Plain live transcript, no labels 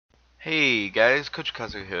Hey guys,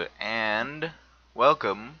 CoachLucasio here, and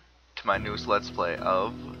welcome to my newest Let's Play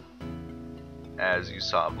of, as you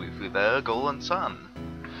saw briefly there, Golden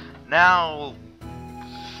Sun. Now,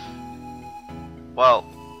 well,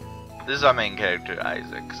 this is our main character,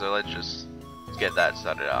 Isaac, so let's just get that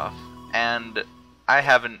started off. And I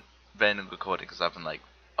haven't been recording because I've been like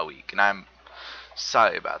a week, and I'm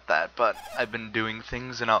sorry about that, but I've been doing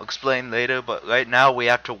things and I'll explain later, but right now we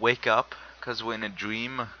have to wake up because we're in a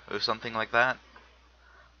dream or something like that.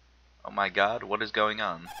 Oh my god, what is going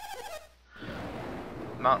on?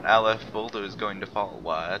 Mount Aleph boulder is going to fall.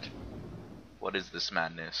 What? What is this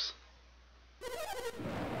madness?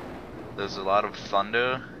 There's a lot of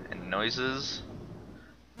thunder and noises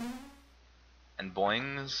and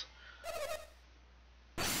boings.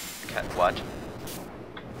 Okay, what?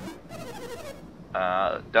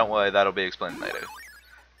 Don't worry, that'll be explained later.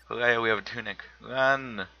 Hooray, we have a tunic.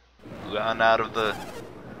 Run! Run out of the...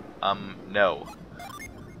 no.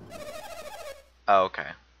 Oh, okay.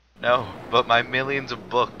 No, but my millions of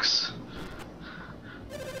books.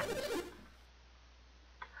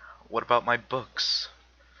 What about my books?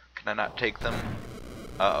 Can I not take them?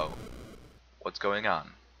 Uh-oh. What's going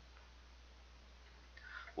on?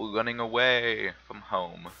 We're running away from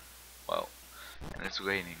home. Well, and it's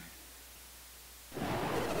raining.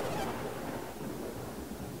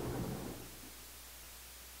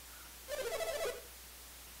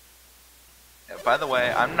 By the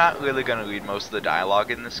way, I'm not really going to read most of the dialogue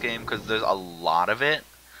in this game because there's a lot of it,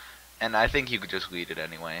 and I think you could just read it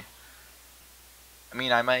anyway. I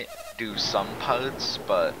mean, I might do some parts,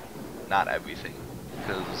 but not everything,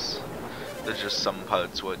 because there's just some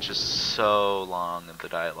parts where it's just so long of the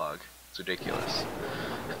dialogue. It's ridiculous.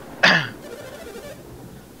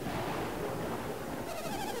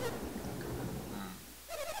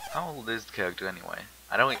 How old is the character anyway?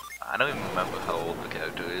 I don't even remember how old the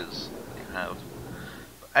character is.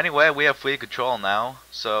 Anyway, we have free control now,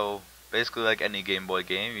 so basically like any Game Boy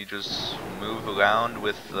game, you just move around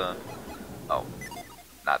with the... oh,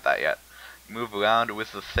 not that yet. Move around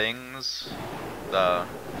with the things, the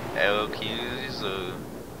arrow keys, or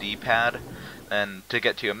D-pad, and to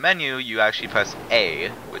get to your menu, you actually press A,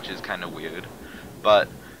 which is kind of weird. But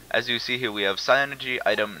as you see here, we have Psynergy,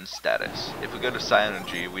 Item, and Status. If we go to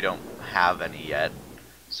Psynergy, we don't have any yet,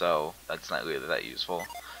 so that's not really that useful.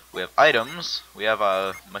 We have items. We have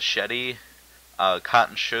a machete, a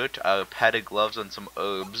cotton shirt, padded gloves, and some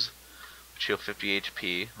herbs, which heal 50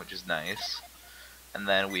 HP, which is nice. And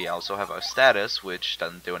then we also have our status, which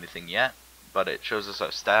doesn't do anything yet, but it shows us our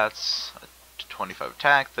stats: 25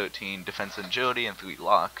 attack, 13 defense and agility, and 3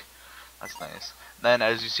 luck. That's nice. Then,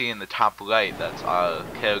 as you see in the top right, that's our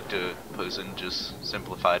character person, just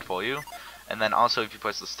simplified for you. And then also, if you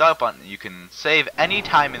press the start button, you can save any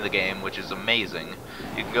time in the game, which is amazing.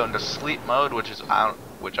 You can go into sleep mode, which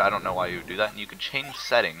I don't know why you would do that, and you can change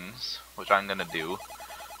settings, which I'm gonna do.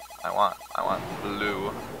 I want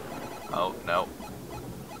blue. Oh no.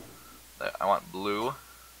 I want blue.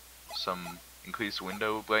 Some increased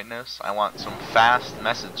window brightness. I want some fast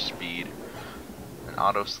message speed, and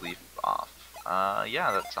auto sleep off.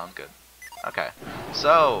 Yeah, that sounds good. Okay.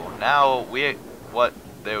 So now what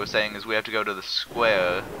they were saying is we have to go to the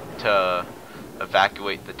square to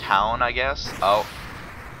evacuate the town, I guess. Oh.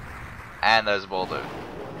 And there's a boulder.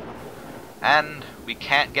 And we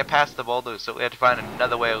can't get past the boulder, so we have to find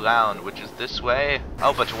another way around, which is this way.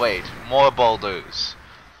 Oh, but wait. More boulders.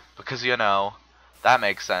 Because, you know, that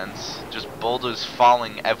makes sense. Just boulders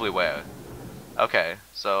falling everywhere. Okay,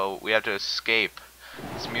 so we have to escape.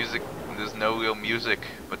 This music, there's no real music,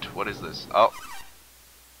 but what is this? Oh.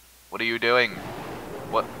 What are you doing?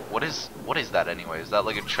 What is that anyway? Is that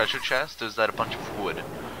like a treasure chest, or is that a bunch of wood?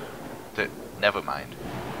 Never mind.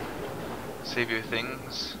 Save your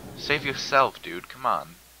things. Save yourself, dude. Come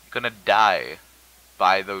on. You're gonna die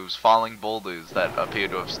by those falling boulders that appear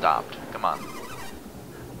to have stopped. Come on.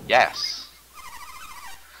 Yes.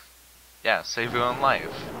 Yeah, save your own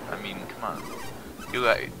life. I mean, come on. You're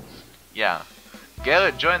right. Yeah.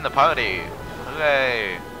 Garrett joined the party.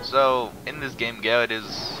 Hooray. So, in this game, Garrett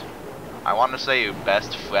is, I want to say, your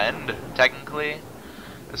best friend, technically,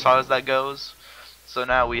 as far as that goes. So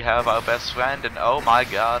now we have our best friend, and oh my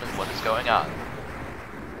god, what is going on?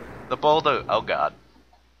 The boulder, oh god.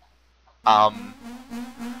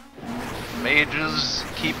 Mages,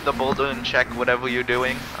 keep the boulder in check, whatever you're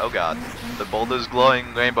doing. Oh god, the boulder's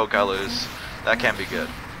glowing rainbow colors. That can't be good.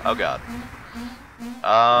 Oh god.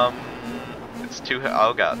 It's too,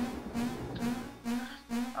 oh god.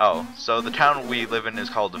 Oh, so the town we live in is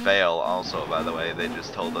called Vale also, by the way. They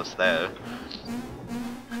just told us there.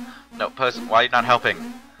 No, person, why are you not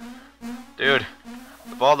helping? Dude,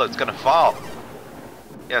 boulder, it's gonna fall.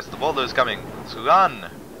 Yes, the boulder is coming. Let's run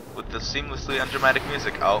with the seamlessly undramatic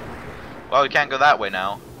music. Oh, well, we can't go that way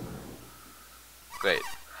now. Great.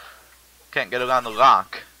 Can't get around the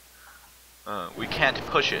rock. We can't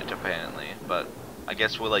push it apparently, but I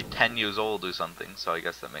guess we're like 10 years old or something, so I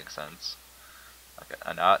guess that makes sense. Okay,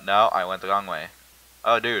 no, I went the wrong way.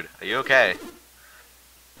 Oh, dude, are you okay?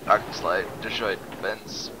 Dark slide, destroyed,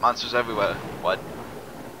 vents, monsters everywhere. What?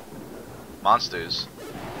 Monsters?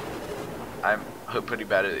 I'm pretty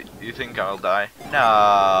bad at it. You think I'll die?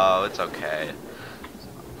 No, it's okay.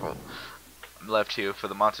 Well, I'm left here for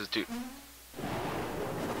the monsters to...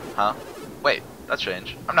 Huh? Wait, that's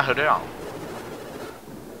strange. I'm not hurt at all.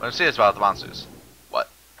 What I'm serious about the monsters. What?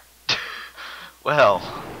 Well,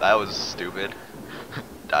 that was stupid. ...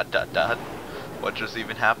 What just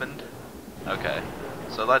even happened? Okay,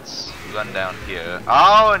 so let's run down here.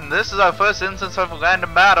 Oh, and this is our first instance of a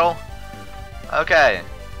random battle. Okay,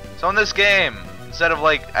 so in this game, instead of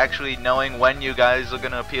like actually knowing when you guys are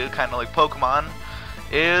gonna appear, kind of like Pokemon,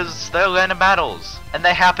 there are random battles, and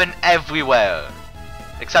they happen everywhere,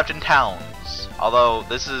 except in towns. Although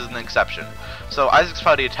this is an exception. So Isaac's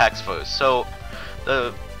party attacks first. So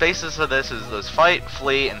the basis of this is there's fight,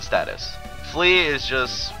 flee, and status. Flee is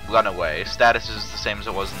just run away. Status is the same as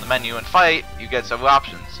it was in the menu. And fight, you get several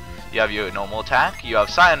options. You have your normal attack, you have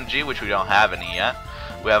Psi Energy, which we don't have any yet.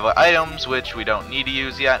 We have our items, which we don't need to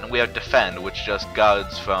use yet, and we have defend, which just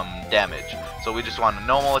guards from damage. So we just want a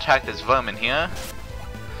normal attack that's vermin here.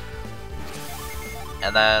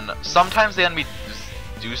 And then sometimes the enemy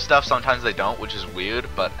do stuff, sometimes they don't, which is weird,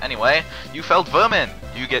 but anyway, you felled vermin!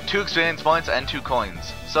 You get 2 experience points and 2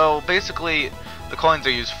 coins. So basically, the coins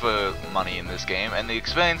are used for money in this game, and the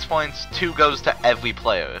experience points, 2 goes to every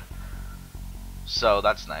player. So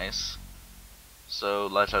that's nice. So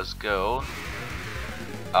let us go.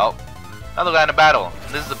 Oh, another random battle.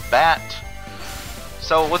 This is a bat.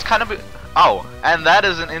 So what's kind of... Oh, and that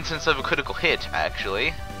is an instance of a critical hit,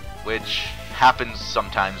 actually, which happens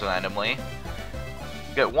sometimes randomly.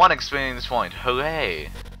 You get 1 experience point. Hooray!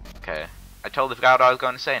 Okay, I totally forgot what I was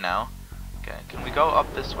going to say now. Okay, can we go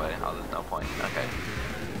up this way? Oh, there's no point. Okay.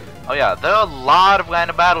 Oh yeah, there are a lot of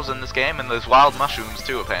random battles in this game, and there's wild mushrooms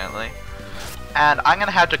too, apparently. And I'm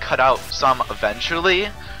gonna have to cut out some eventually.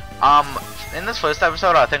 In this first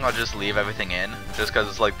episode, I think I'll just leave everything in, just because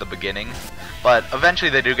it's like the beginning. But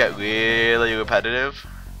eventually they do get really repetitive,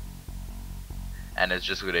 and it's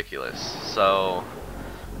just ridiculous. So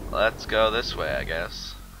let's go this way, I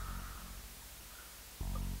guess.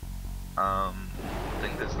 I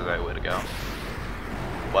think this is the right way to go.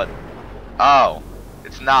 What? Oh,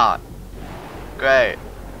 it's not. Great.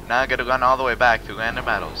 Now I gotta run all the way back through random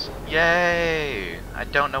battles. Yay! I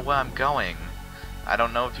don't know where I'm going. I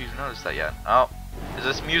don't know if you've noticed that yet. Oh, is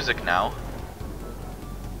this music now?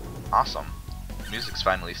 Awesome. Music's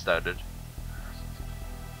finally started.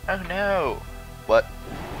 Oh no! What?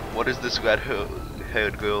 What is this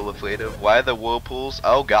red-haired girl afraid of? Why are there whirlpools?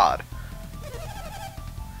 Oh god.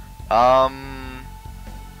 Huh.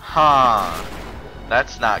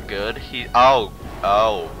 That's not good. Oh.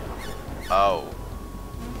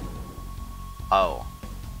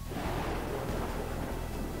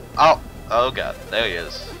 Oh god, there he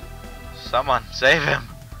is. Someone save him.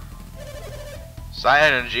 Psi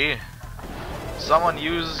Energy. Someone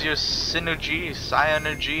use your synergy, Psi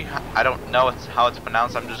Energy. I don't know how it's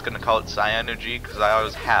pronounced, I'm just gonna call it Psi Energy because I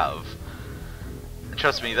always have. And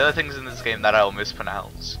trust me, there are things in this game that I'll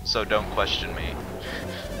mispronounce, so don't question me.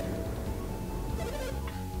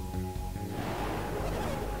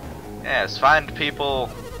 Yes, find people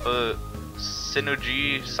for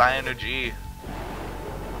synergy, Psi Energy.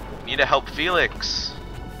 Need to help Felix.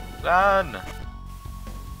 Run!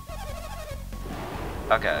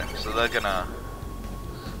 Okay, so they're gonna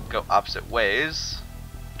go opposite ways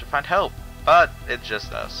to find help, but it's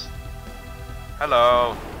just us.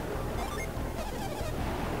 Hello.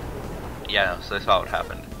 Yeah, so I saw what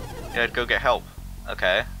happened. Yeah, I'd go get help.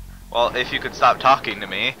 Okay. Well, if you could stop talking to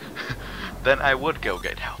me, then I would go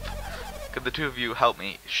get help. Could the two of you help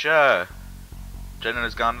me? Sure.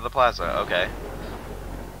 Jenna's gone to the plaza. Okay.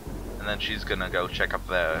 And then she's gonna go check up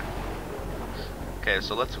there. Okay,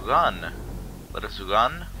 so let's run. Let us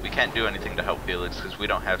run. We can't do anything to help Felix because we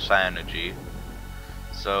don't have Psi Energy.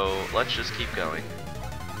 So let's just keep going.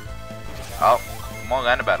 Oh, more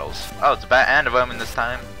random battles. Oh, it's a bat and a vermin this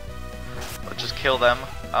time. Let's just kill them.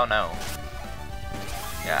 Oh no.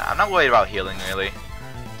 Yeah, I'm not worried about healing really.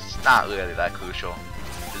 It's not really that crucial.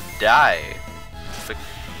 Just die. The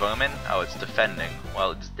vermin? Oh, it's defending.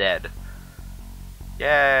 Well, it's dead.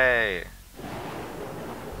 Yay!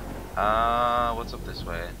 What's up this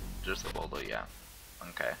way? Just the boulder, yeah. I'm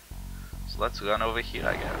Okay. So let's run over here,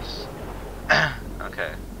 I guess.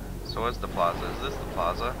 Okay. So where's the plaza? Is this the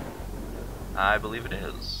plaza? I believe it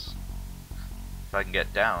is. If I can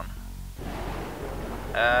get down.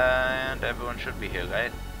 And everyone should be here,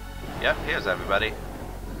 right? Yep, here's everybody.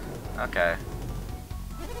 Okay.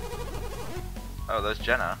 Oh, there's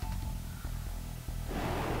Jenna.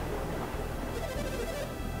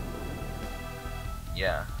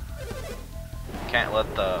 Yeah. Can't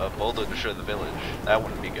let the boulder destroy the village. That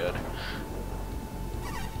wouldn't be good.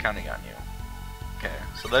 Counting on you. Okay,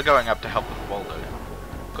 so they're going up to help with the boulder.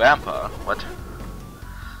 Grandpa? What?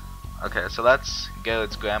 Okay, so that's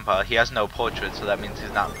Garrett's grandpa. He has no portrait, so that means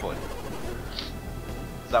he's not important.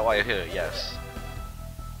 Is that why you're here? Yes.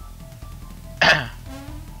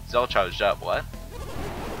 He's all charged up. What?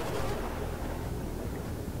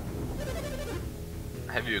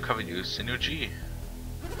 Have you recovered your Sinuchi?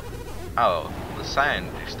 Oh, the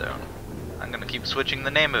Cyanide Stone. I'm gonna keep switching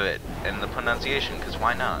the name of it and the pronunciation, because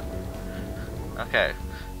why not? Okay,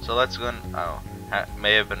 so let's go. Oh,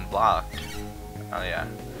 may have been blocked. Oh yeah.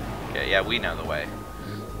 Okay, yeah, we know the way.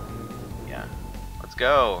 Yeah, let's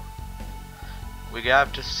go. We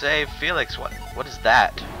have to save Felix. What is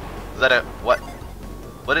that? Is that a what?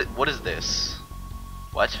 What is this?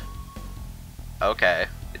 What? Okay,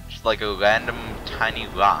 it's like a random tiny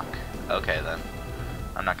rock. Okay then.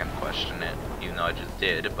 I'm not gonna question it, even though I just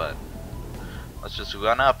did, but let's just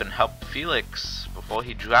run up and help Felix before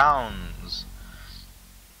he drowns.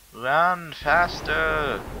 Run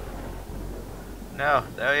faster! No,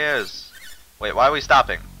 there he is. Wait, why are we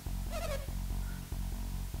stopping?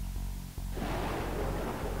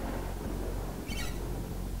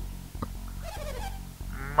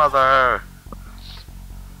 Mother!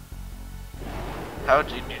 How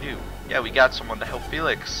did you do? Yeah, we got someone to help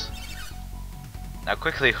Felix. Now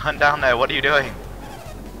quickly, run down there, what are you doing?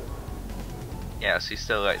 Yes, he's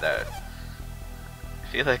still right there.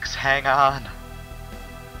 Felix, hang on!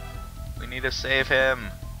 We need to save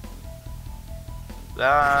him!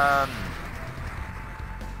 Run!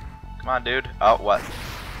 Come on, dude. Oh, what?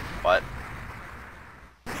 What?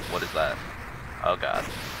 What is that? Oh god.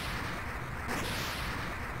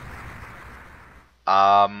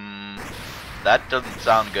 That doesn't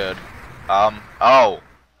sound good. Oh. Oh.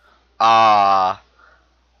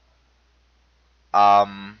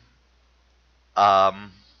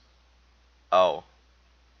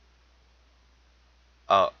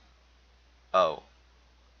 Oh.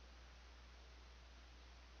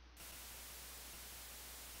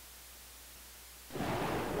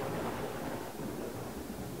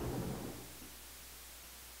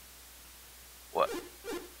 What?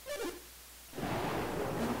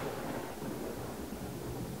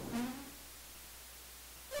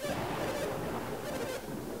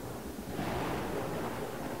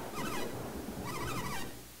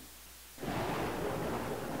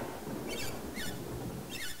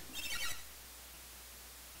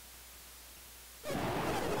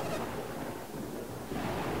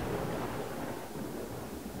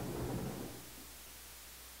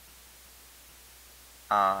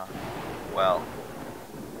 Well,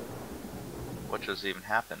 what just even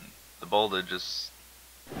happened? The boulder it just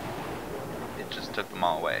took them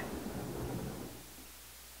all away.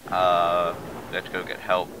 We have to go get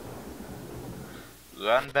help.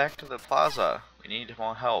 Run back to the plaza. We need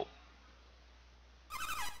more help.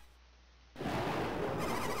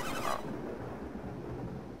 Oh.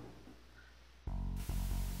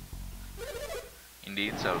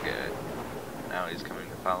 Indeed so good. Now he's coming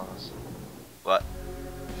to follow us. What?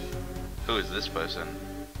 Who is this person?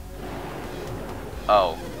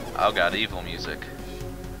 Oh god, evil music.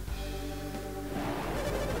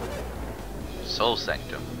 Soul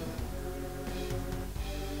Sanctum.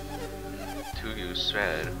 To you,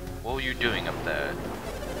 Thread. What were you doing up there?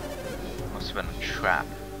 Must have been a trap.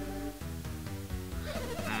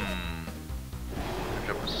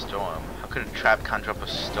 Conjure up a storm. How could a trap conjure up a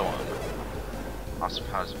storm? Awesome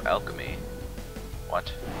powers of alchemy. What?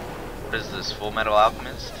 What is this, Full Metal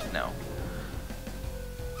Alchemist? No.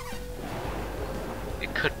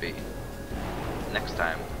 It could be. Next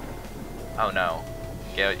time. Oh no.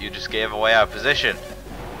 Garrett, you just gave away our position.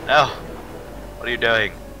 No! What are you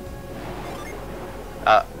doing?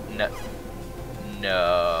 No.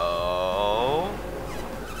 No.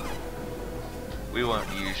 We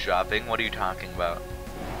won't use shopping. What are you talking about?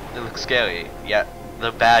 They look scary. Yeah,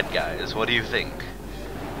 the bad guys. What do you think?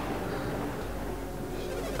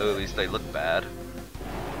 Or at least they look bad.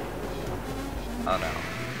 Oh no.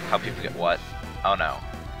 How people get what? Oh no.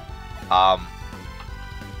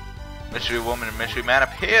 Mystery woman and mystery man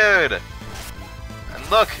appeared! And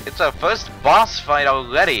Look, it's our first boss fight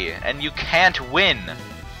already, and you can't win.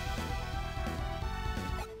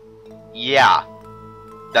 Yeah,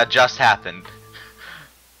 that just happened.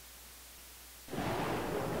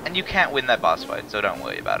 And you can't win that boss fight, so don't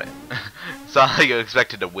worry about it. It's not like you're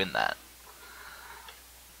expected to win that.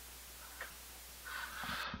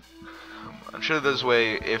 I'm sure there's a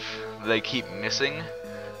way if they keep missing,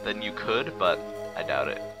 then you could, but I doubt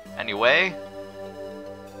it. Anyway,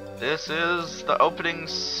 this is the opening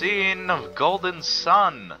scene of Golden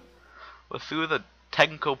Sun. We're through the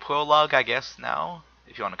technical prologue, I guess, now,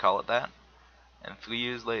 if you want to call it that. And 3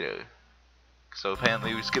 years later. So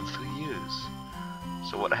apparently we skipped 3 years.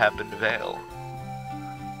 So what happened to Vale?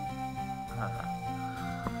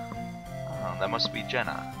 Oh, that must be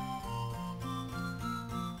Jenna.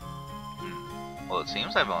 Well, it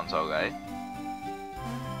seems everyone's alright.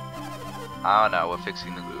 Oh no, we're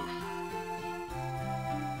fixing the roof.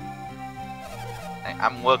 Hey,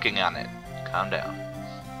 I'm working on it. Calm down.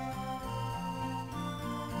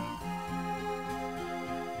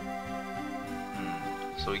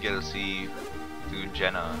 So we get to see through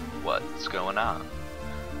Jenna what's going on.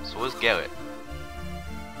 So where's Garrett?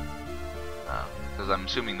 Because I'm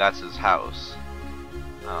assuming that's his house.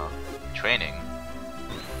 Oh, training.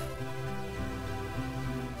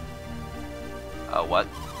 Oh, what?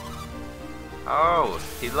 Oh,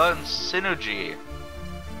 he learns synergy.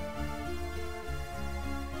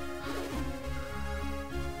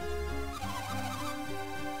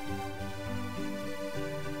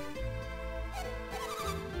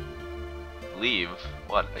 Leave?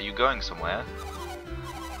 What? Are you going somewhere?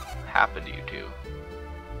 What happened to you two?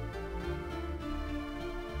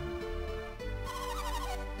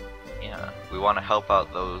 Yeah, we want to help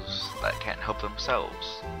out those that can't help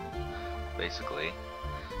themselves. Basically.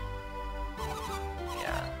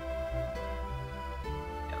 Yeah.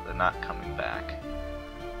 Yeah, they're not coming back.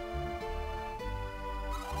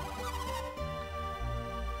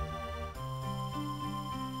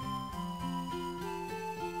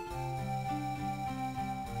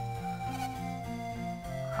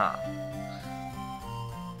 Huh.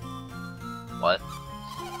 What?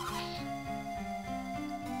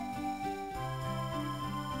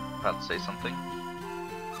 About to say something?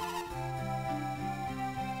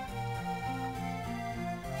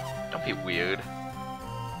 Don't be weird.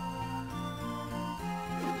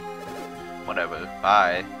 Whatever.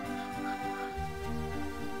 Bye.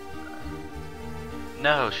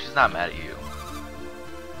 No, she's not mad at you.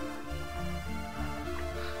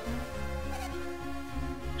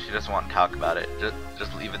 She doesn't want to talk about it.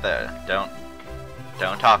 Just leave it there. Don't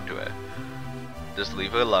talk to her. Just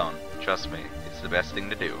leave her alone. Trust me, it's the best thing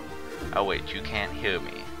to do. Oh wait, you can't hear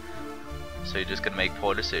me. So you're just gonna make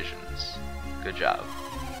poor decisions. Good job.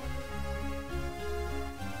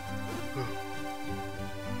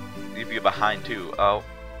 Leave you behind too. Oh,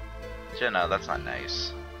 Jenna, that's not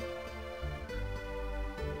nice.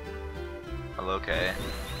 Well, okay.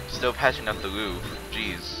 Still patching up the roof.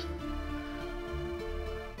 Jeez.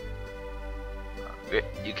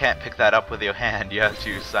 You can't pick that up with your hand. You have to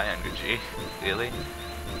use Cyanurgy. Really?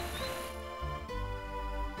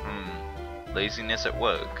 Laziness at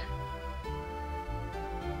work.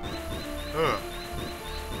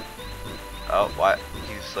 Oh, what?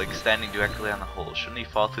 He's like standing directly on the hole. Shouldn't he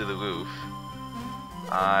fall through the roof?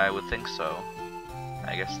 I would think so.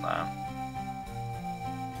 I guess not.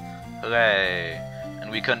 Hooray!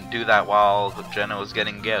 And we couldn't do that while Jenna was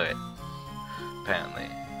getting Garrett. Apparently.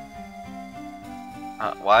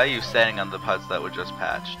 Why are you standing on the parts that were just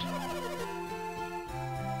patched?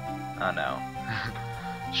 Oh no.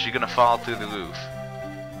 Is she gonna fall through the roof?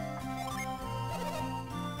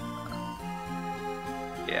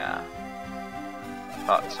 Yeah.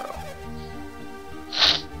 Thought so.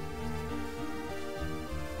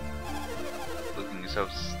 Looking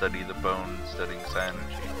yourself study the bone, studying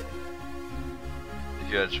Cyanurgy. If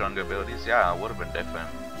you had stronger abilities, yeah, it would have been different.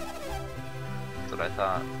 That's what I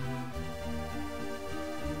thought.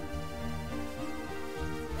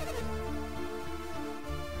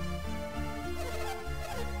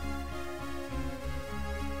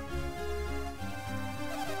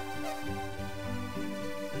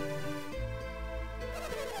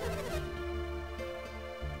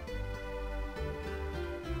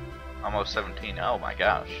 Almost 17. Oh my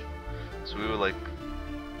gosh. So we were like,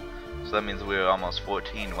 so that means we were almost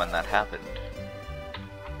 14 when that happened.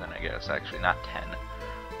 Then I guess actually not 10.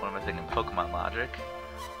 What am I thinking? Pokemon logic.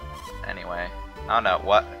 Anyway. Oh no,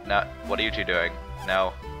 what? No, what are you two doing?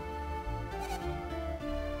 No.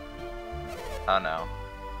 Oh no.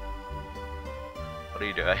 What are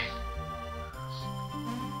you doing?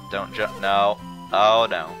 Don't jump. No. Oh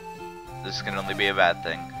no. This can only be a bad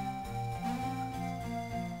thing.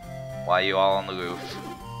 Why are you all on the roof?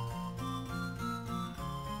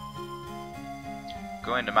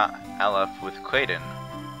 Going to Mount Aleph with Quaden.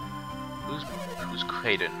 Who's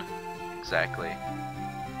Quaden exactly?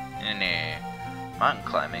 Nah. Mountain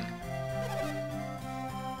climbing.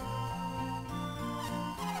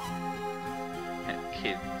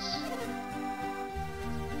 Kids.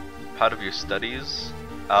 Part of your studies?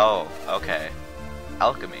 Oh, okay.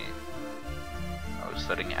 Alchemy. I was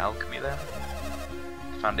studying alchemy then?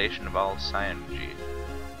 The foundation of all science.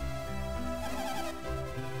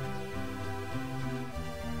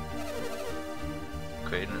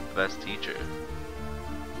 Quaden is the best teacher.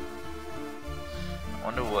 I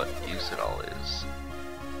wonder what use it all is.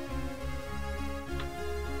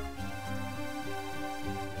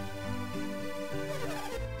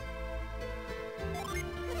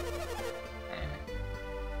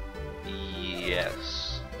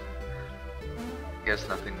 Yes. Guess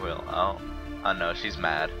nothing will. Oh. Oh no, she's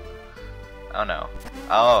mad. Oh no.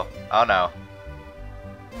 Oh. Oh no.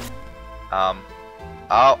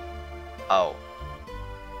 Oh. Oh.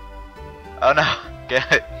 Oh no. Get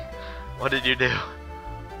it. What did you do?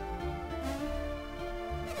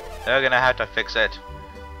 They're gonna have to fix it.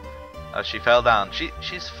 Oh, she fell down.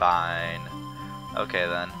 She's fine. Okay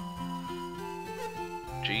then.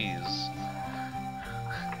 Jeez.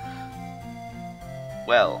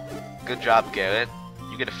 Well, good job, Garrett.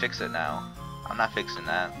 You gotta fix it now. I'm not fixing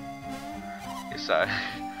that. You're sorry.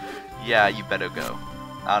 Yeah, you better go.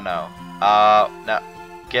 Oh no. No.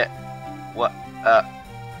 Get. What?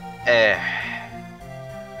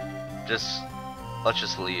 Let's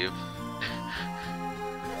just leave.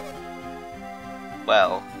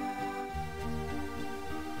 Well.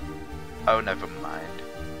 Oh, never mind.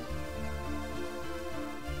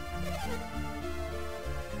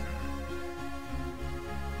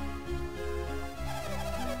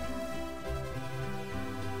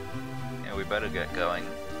 Yeah, we better get going.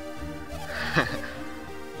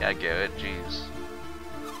 Yeah, Garrett, jeez.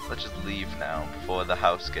 Let's just leave now before the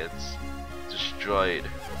house gets destroyed.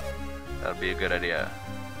 That'd be a good idea.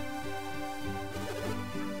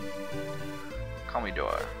 Call me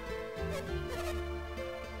door.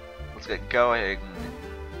 Let's get going.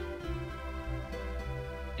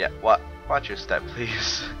 Yeah, watch your step,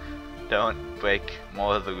 please. Don't break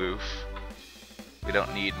more of the roof. We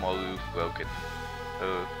don't need more roof broken.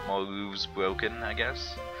 Or more roofs broken, I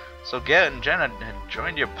guess. So Garrett and Jenna had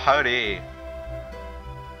joined your party.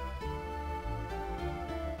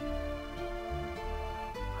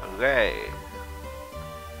 Hooray.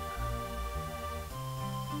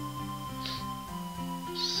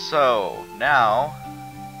 So now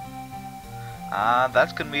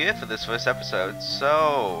that's gonna be it for this first episode.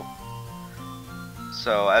 So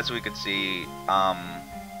as we could see,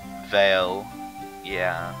 Vale,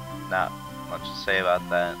 yeah, not much to say about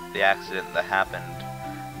that. The accident that happened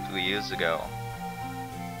 3 years ago,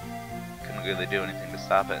 couldn't really do anything to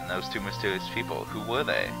stop it. And those two mysterious people, who were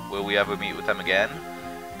they? Will we ever meet with them again?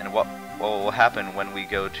 And what will happen when we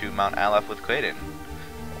go to Mount Aleph with Quaden?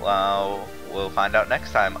 Well, we'll find out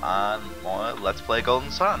next time on more Let's Play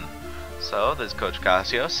Golden Sun. So, this is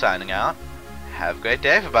CoachLucasio signing out. Have a great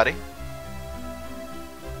day, everybody.